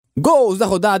Gols da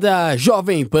rodada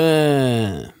Jovem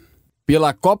Pan.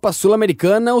 Pela Copa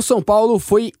Sul-Americana, o São Paulo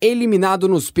foi eliminado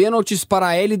nos pênaltis para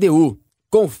a LDU.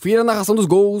 Confira a narração dos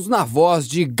gols na voz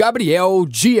de Gabriel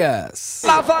Dias.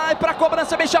 Lá vai pra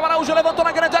cobrança, Michel Araújo levantou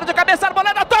na grande área de cabeça,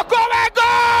 Arboleda tocou, é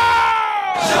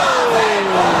gol! Jovem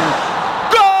Pan!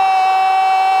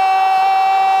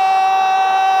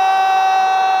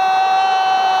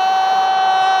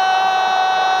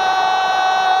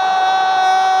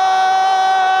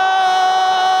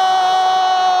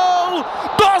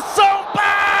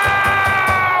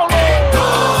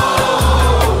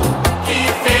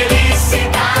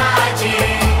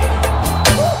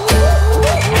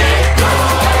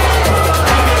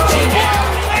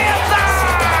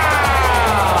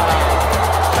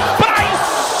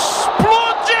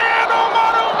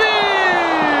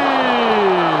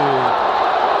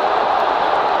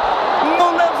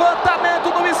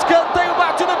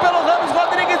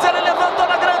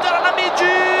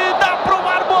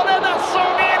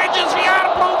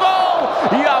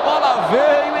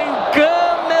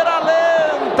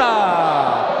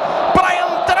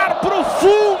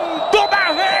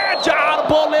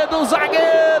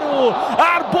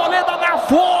 Arboleda na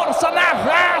força, na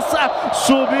raça,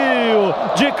 subiu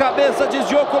de cabeça,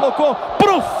 desviou, colocou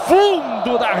pro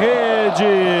fundo da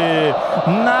rede.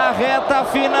 Na reta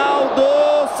final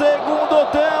do segundo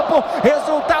tempo,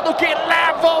 resultado que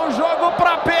leva o jogo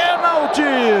para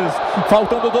pênaltis.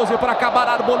 Faltando 12 para acabar,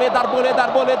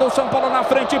 Arboleda, o São Paulo na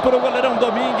frente para o goleirão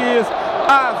Domingues.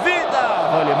 A vida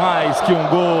vale mais que um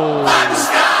gol.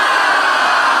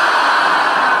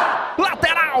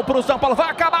 Para o São Paulo, vai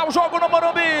acabar o jogo no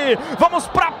Morumbi. Vamos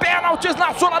para pênaltis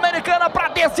na Sul-Americana para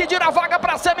decidir a vaga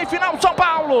para a semifinal. São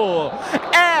Paulo,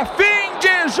 é fim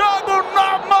de jogo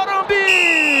no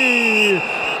Morumbi.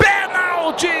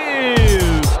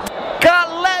 Pênaltis.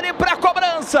 Caleri para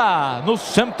cobrança no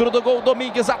centro do gol.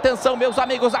 Domingues, atenção meus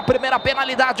amigos, a primeira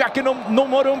penalidade aqui no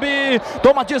Morumbi.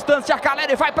 Toma distância,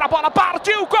 Caleri vai para a bola,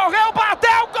 partiu, correu,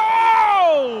 bateu,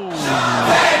 gol!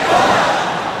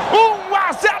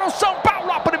 1-0 São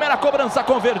Paulo, a primeira cobrança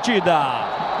convertida.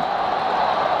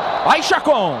 Aí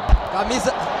Chacon.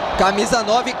 Camisa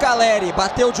 9, Caleri,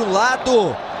 bateu de um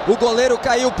lado, o goleiro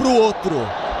caiu para o outro.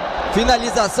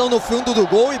 Finalização no fundo do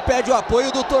gol e pede o apoio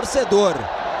do torcedor.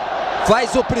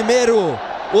 Faz o primeiro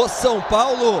o São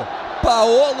Paulo.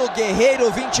 Paulo Guerreiro,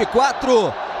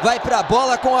 24, vai para a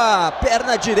bola com a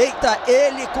perna direita,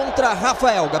 ele contra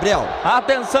Rafael. Gabriel.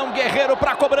 Atenção, Guerreiro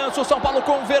para a cobrança, o São Paulo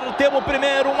converteu o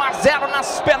primeiro, 1-0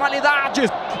 nas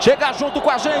penalidades. Chega junto com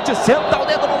a gente, senta o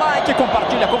dedo no like,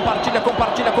 compartilha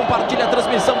a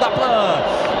transmissão da Plan.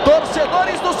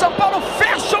 Torcedores do São Paulo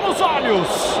fecham os olhos,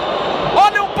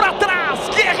 olham para trás,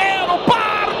 Guerreiro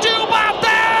partiu,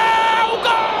 bateu,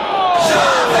 gol!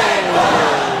 Jovem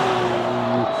Pan!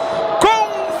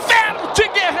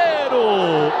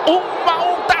 Guerreiro, 1-1,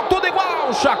 tá tudo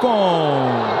igual, Chacon.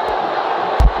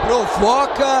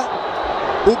 Provoca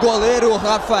o goleiro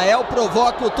Rafael,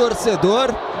 provoca o torcedor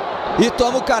e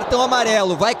toma o cartão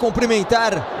amarelo. Vai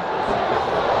cumprimentar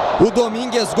o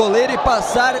Domingues, goleiro, e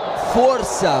passar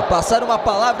força, passar uma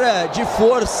palavra de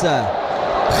força.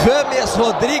 Rames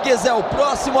Rodrigues é o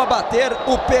próximo a bater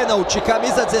o pênalti.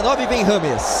 Camisa 19, vem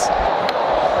Rames.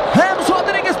 Rames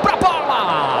Rodrigues pra bola.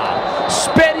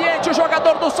 Experiente o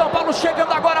jogador do São Paulo,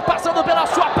 chegando agora, passando pela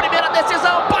sua primeira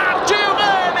decisão. Partiu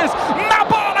Rames, na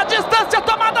bola, distância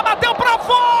tomada, bateu pra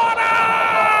fora!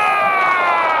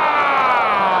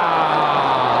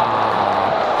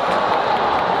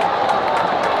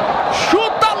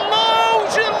 Chuta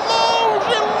longe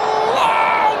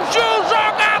o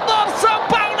jogador São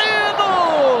Paulino!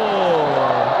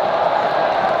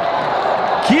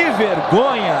 Que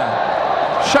vergonha!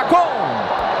 Chacon!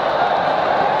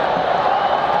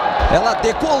 Ela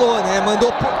decolou, né?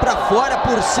 Mandou para fora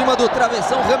por cima do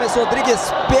travessão. Rames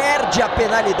Rodrigues perde a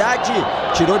penalidade.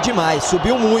 Tirou demais,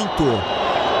 subiu muito.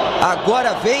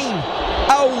 Agora vem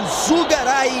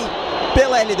Alzugaray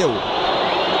pela LDU.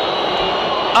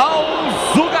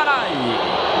 Alzugaray.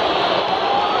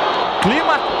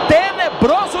 Clima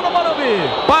tenebroso no Morumbi.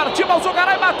 Partiu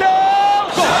Alzugaray, bateu!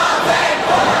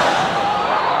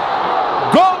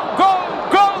 Gol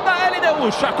da LDU,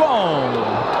 Chacon.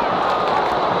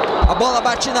 A bola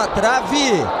bate na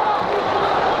trave,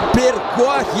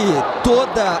 percorre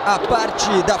toda a parte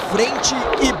da frente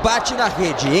e bate na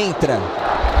rede, entra,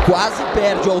 quase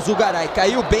perde o Alzugaray,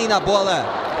 caiu bem na bola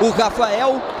o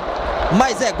Rafael,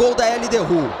 mas é gol da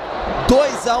LDU.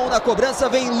 2-1 na cobrança,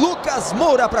 vem Lucas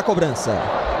Moura para a cobrança.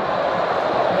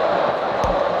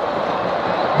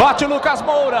 Bate Lucas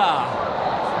Moura.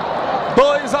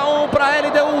 2-1 para a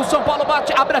LDU. São Paulo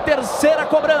bate, abre a terceira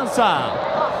cobrança.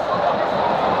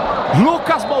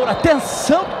 Lucas Moura,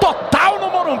 tensão total no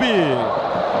Morumbi.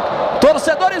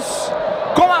 Torcedores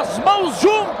com as mãos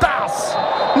juntas.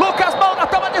 Lucas Moura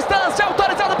toma distância,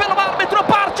 autorizado pelo árbitro,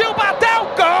 partiu, bateu,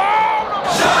 gol no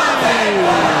Morumbi.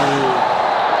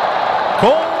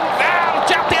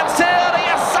 Converte a terceira e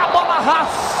essa bola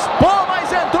raspou,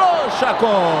 mas entrou,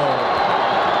 Chacon.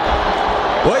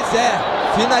 Pois é,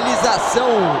 finalização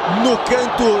no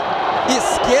canto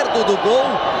esquerdo do gol.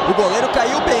 O goleiro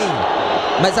caiu bem,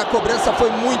 mas a cobrança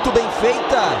foi muito bem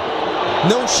feita.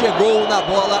 Não chegou na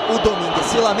bola o Domingues,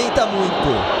 se lamenta muito.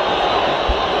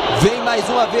 Vem mais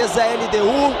uma vez a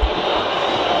LDU.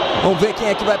 Vamos ver quem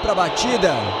é que vai para a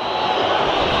batida.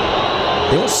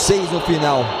 Tem um 6 no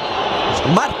final.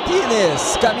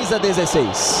 Martínez, camisa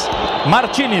 16.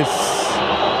 Martínez,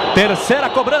 terceira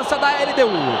cobrança da LDU.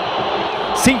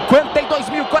 52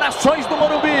 mil corações do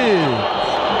Morumbi.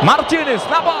 Martínez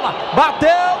na bola, bateu,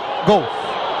 gol.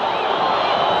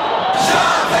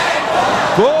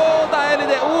 Gol da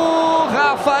LDU,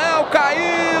 Rafael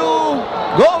caiu,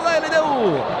 gol da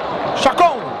LDU.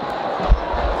 Chacon.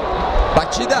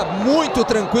 Batida muito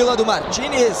tranquila do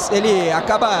Martínez, ele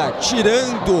acaba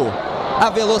tirando a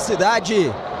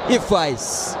velocidade e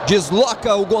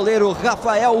desloca o goleiro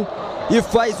Rafael e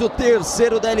faz o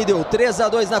terceiro da LDU.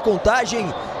 3-2 na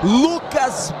contagem.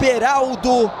 Lucas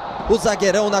Beraldo, o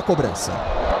zagueirão, na cobrança.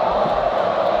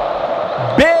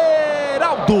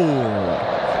 Beraldo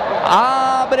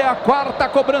abre a quarta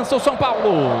cobrança o São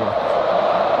Paulo.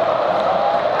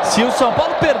 Se o São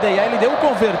Paulo perder e a LDU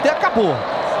converter, acabou.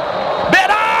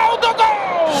 Beraldo,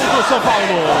 gol do São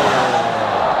Paulo.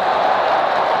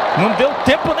 Não deu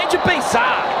tempo nem de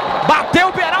pensar. Bateu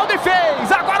o Beraldo e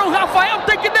fez. Agora o Rafael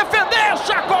tem que defender,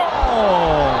 Chacon.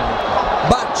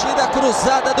 Batida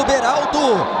cruzada do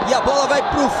Beraldo e a bola vai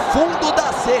para o fundo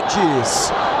das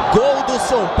redes. Gol do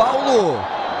São Paulo.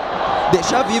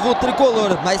 Deixa vivo o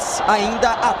tricolor, mas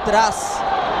ainda atrás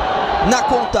na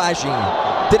contagem.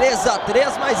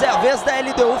 3-3, mas é a vez da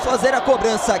LDU fazer a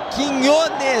cobrança.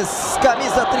 Quinones,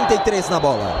 camisa 33 na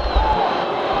bola.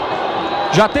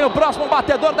 Já tem o próximo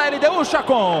batedor da LDU,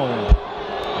 Chacon.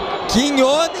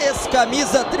 Quinones,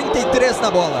 camisa 33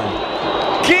 na bola.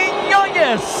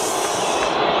 Quinones.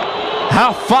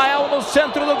 Rafael no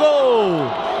centro do gol.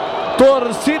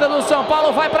 Torcida do São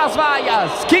Paulo vai para as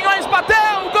vaias. Quinones bateu,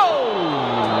 gol.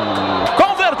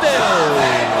 Converteu.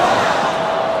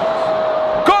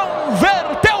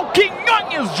 Converteu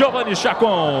Quinones, Giovanni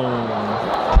Chacon.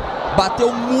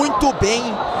 Bateu muito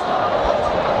bem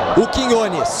o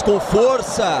Quinones, com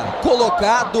força,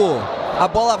 colocado. A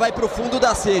bola vai para o fundo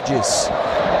das redes.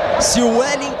 Se o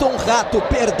Wellington Rato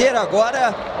perder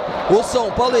agora, o São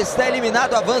Paulo está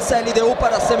eliminado. Avança a LDU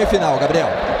para a semifinal, Gabriel.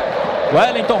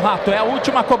 Wellington Rato é a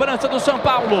última cobrança do São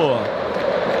Paulo.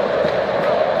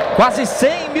 Quase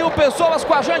 100 mil pessoas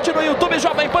com a gente no YouTube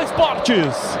Jovem Pan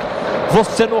Esportes.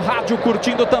 Você no rádio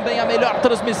curtindo também a melhor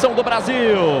transmissão do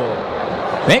Brasil.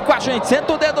 Vem com a gente,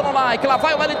 senta o dedo no like. Lá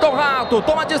vai o Wellington Rato,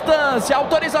 toma distância,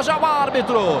 autoriza já o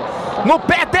árbitro. No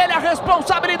pé dele a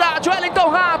responsabilidade. O Wellington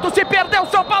Rato, se perder o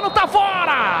São Paulo tá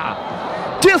fora.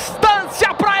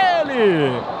 Distância pra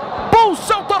ele.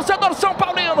 Pulsa o torcedor São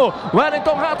Paulino.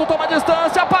 Wellington Rato toma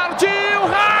distância, partiu.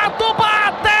 Rato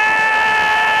bateu.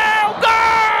 Gol!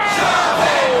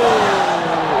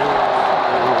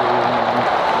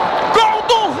 Gol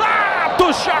do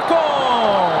Rato,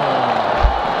 Chacon.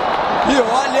 E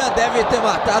olha, deve ter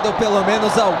matado pelo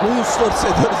menos alguns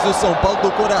torcedores do São Paulo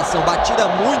do coração. Batida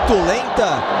muito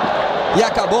lenta e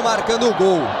acabou marcando o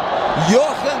gol.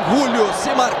 Johan Julio, se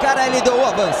marcar a LDU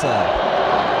avança.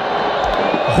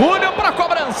 Julio para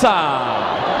cobrança.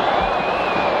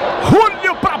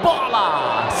 Julio para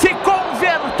bola. Se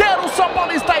converter, o São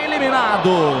Paulo está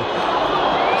eliminado.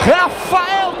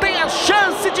 Rafael tem a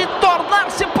chance de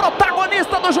tornar-se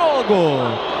protagonista do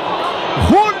jogo.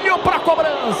 Julio para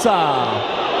cobrança.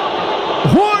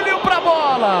 Julio para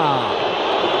bola.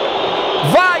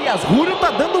 Vaias. Julio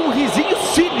tá dando um risinho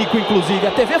cínico, inclusive.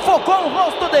 A TV focou no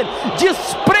rosto dele.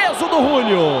 Desprezo do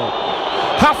Julio.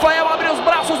 Rafael abre os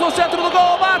braços no centro do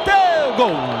gol. Bateu.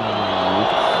 Gol.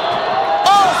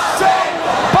 O São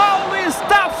Paulo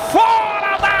está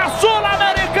fora da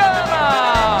Sul-Americana.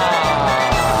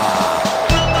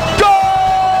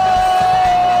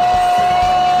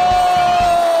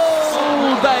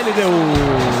 Da LDU.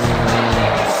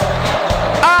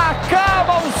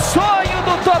 Acaba o sonho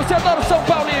do torcedor são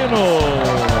paulino.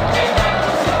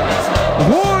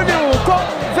 Julio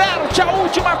converte a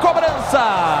última cobrança.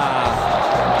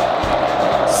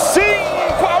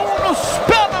 5-1 nos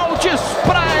pênaltis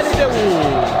para a LDU.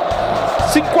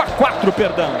 5-4,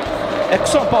 perdão. É que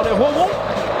São Paulo errou 1.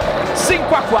 5-4.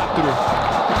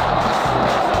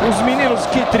 Os meninos,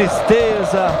 que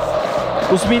tristeza.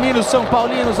 Os meninos são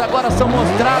paulinos agora são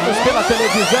mostrados pela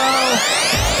televisão.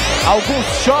 Alguns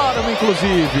choram,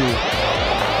 inclusive.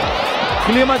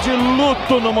 Clima de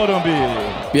luto no Morumbi.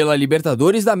 Pela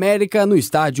Libertadores da América, no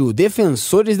estádio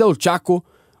Defensores del Chaco,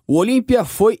 o Olimpia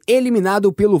foi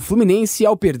eliminado pelo Fluminense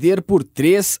ao perder por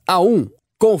 3-1.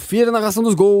 Confira a narração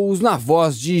dos gols na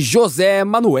voz de José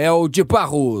Manuel de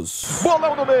Barros.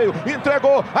 Bolão no meio,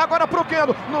 entregou, agora pro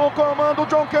Keno, no comando,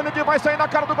 John Kennedy vai sair na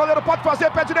cara do goleiro, pode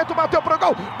fazer, pé direito, bateu pro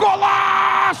gol,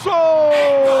 golaço!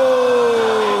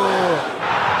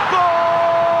 Gol!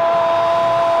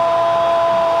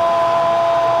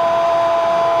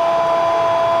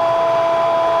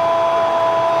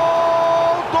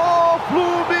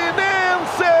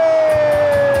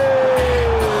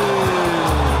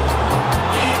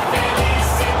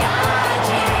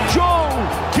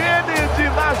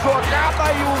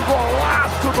 Jogada e um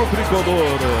golaço no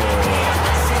tricolor.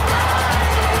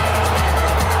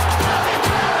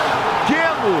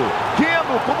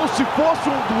 Keno, como se fosse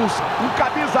um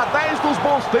camisa 10 dos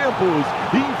bons tempos,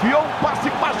 enviou um passe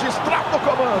magistral no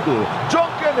comando. John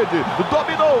Kennedy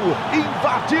dominou,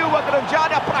 invadiu a grande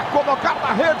área para colocar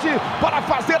na rede, para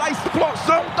fazer a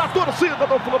explosão da torcida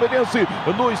do Fluminense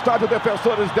no estádio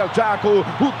Defensores del Chaco.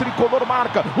 O tricolor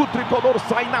marca, o tricolor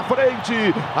sai na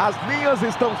frente, as linhas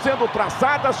estão sendo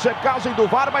traçadas, checagem do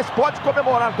VAR, mas pode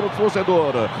comemorar para o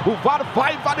torcedor. O VAR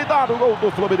vai validar o gol do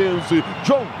Fluminense.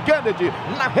 John Kennedy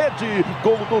na rede,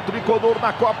 gol do tricolor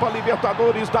na Copa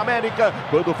Libertadores da América,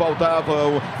 quando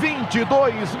faltavam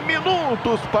 22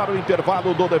 minutos para o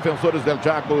intervalo do Defensores del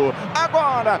Chaco.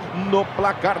 Agora, no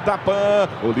placar da PAN,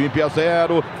 Olimpia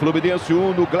 0, Fluminense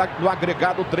 1, no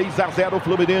agregado 3-0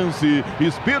 Fluminense.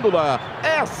 Espíndola,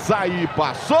 essa aí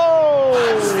passou!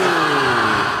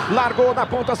 Largou na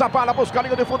ponta Zabala, busca a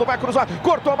linha de fundo, vai cruzar,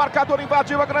 cortou o marcador,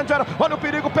 invadiu a grande área, olha o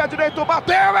perigo, pé direito,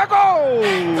 bateu, é gol!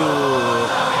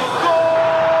 Gol!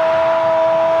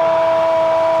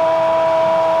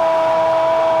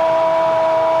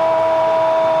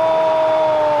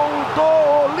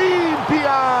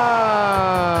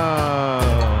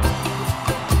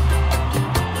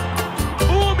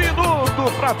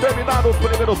 Para terminar o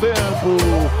primeiro tempo.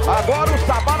 Agora o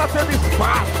Zabala teve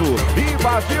espaço,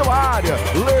 invadiu a área,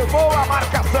 levou a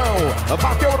marcação,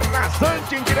 bateu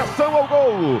rasante em direção ao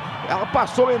gol. Ela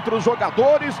passou entre os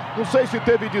jogadores, não sei se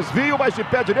teve desvio, mas de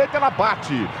pé direito ela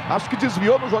bate. Acho que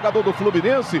desviou no jogador do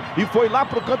Fluminense e foi lá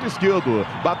pro canto esquerdo.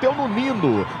 Bateu no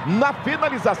Nino. Na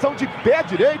finalização de pé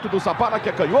direito do Zabala, que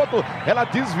é canhoto, ela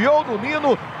desviou no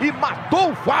Nino e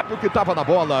matou o Fábio, que estava na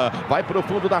bola. Vai pro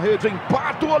fundo da rede,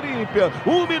 empata o Olimpia.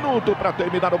 1 minuto para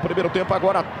terminar o primeiro tempo,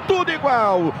 agora tudo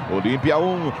igual. Olimpia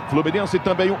 1, Fluminense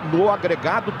também 1, no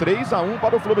agregado 3-1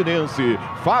 para o Fluminense.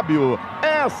 Fábio,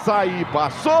 essa aí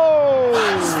passou!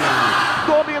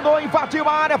 Dominou, invadiu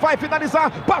a área, vai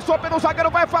finalizar, passou pelo zagueiro,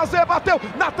 vai fazer, bateu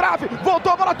na trave,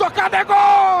 voltou, bola tocada, é gol!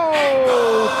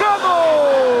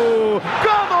 Cano!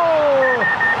 Gol!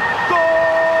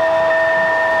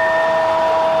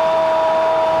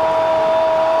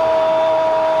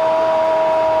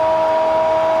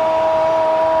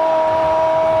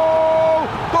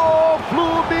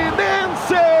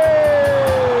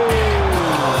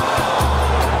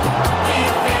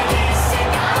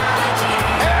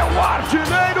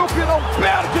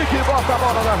 Perde, que bota a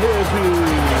bola na rede.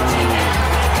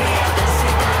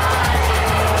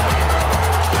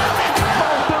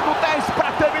 Faltando 10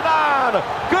 para terminar.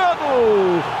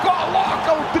 Cano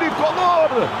coloca o tricolor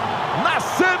na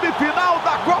semifinal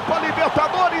da Copa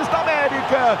Libertadores da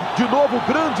América. De novo,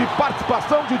 grande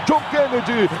participação de John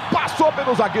Kennedy. Passou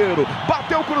pelo zagueiro,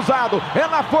 bateu cruzado,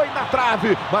 ela foi na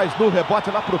trave, mas no rebote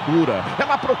ela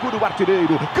procura o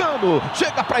artilheiro. Cano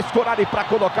chega para escorar e para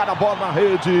colocar a bola na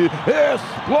rede.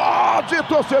 Explode,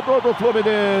 torcedor do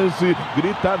Fluminense.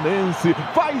 Gritanense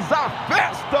faz a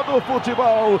festa do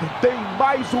futebol. Tem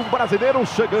mais um brasileiro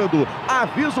chegando.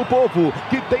 Avisa o povo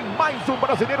que tem mais um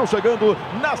brasileiro chegando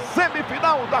na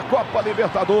semifinal da Copa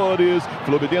Libertadores.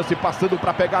 Fluminense passando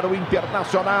para pegar o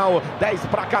Internacional. 10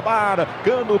 para acabar.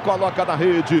 Cano coloca na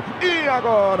rede. E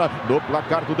agora, no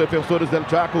placar do Defensores del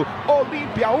Chaco,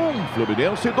 Olimpia 1,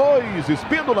 Fluminense 2,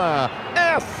 Espíndola.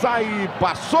 Essa aí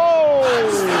passou!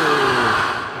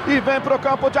 E vem pro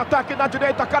campo de ataque na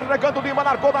direita, carregando Lima,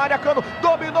 largou na área, Cano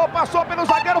dominou, passou pelo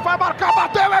zagueiro, vai marcar,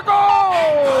 bateu, é gol!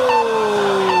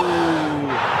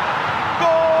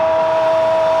 Gol!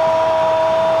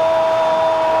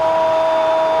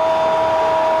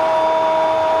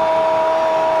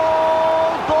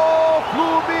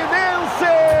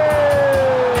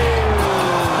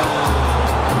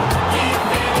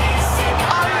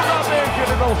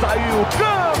 saiu,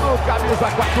 Cano,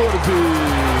 camisa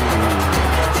 14.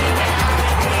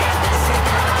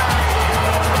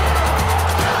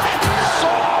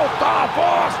 A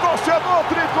voz, torcedor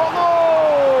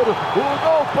tricolor, o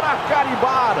gol para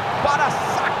carimbar, para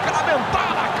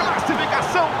sacramentar a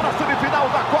classificação para a semifinal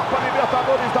da Copa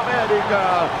Libertadores da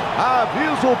América.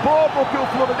 Avisa o povo que o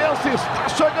Fluminense está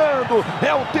chegando,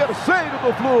 é o terceiro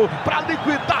do Flu para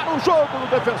liquidar o jogo do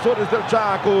Defensores del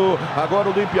Chaco. Agora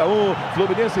o Olimpia 1,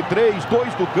 Fluminense 3,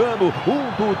 2 do Cano,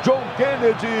 1 do John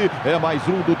Kennedy, é mais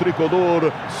um do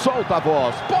tricolor. Solta a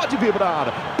voz, pode vibrar,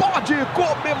 pode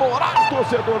comemorar,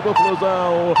 torcedor do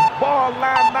Flusão.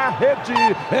 Bola na rede,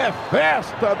 é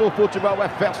festa do futebol, é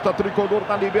festa tricolor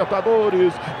na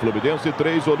Libertadores. Fluminense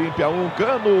 3, Olimpia 1,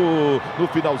 Cano. No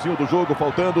finalzinho do jogo,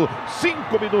 faltando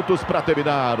 5 minutos para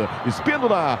terminar.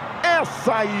 Espínola,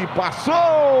 essa aí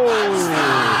passou!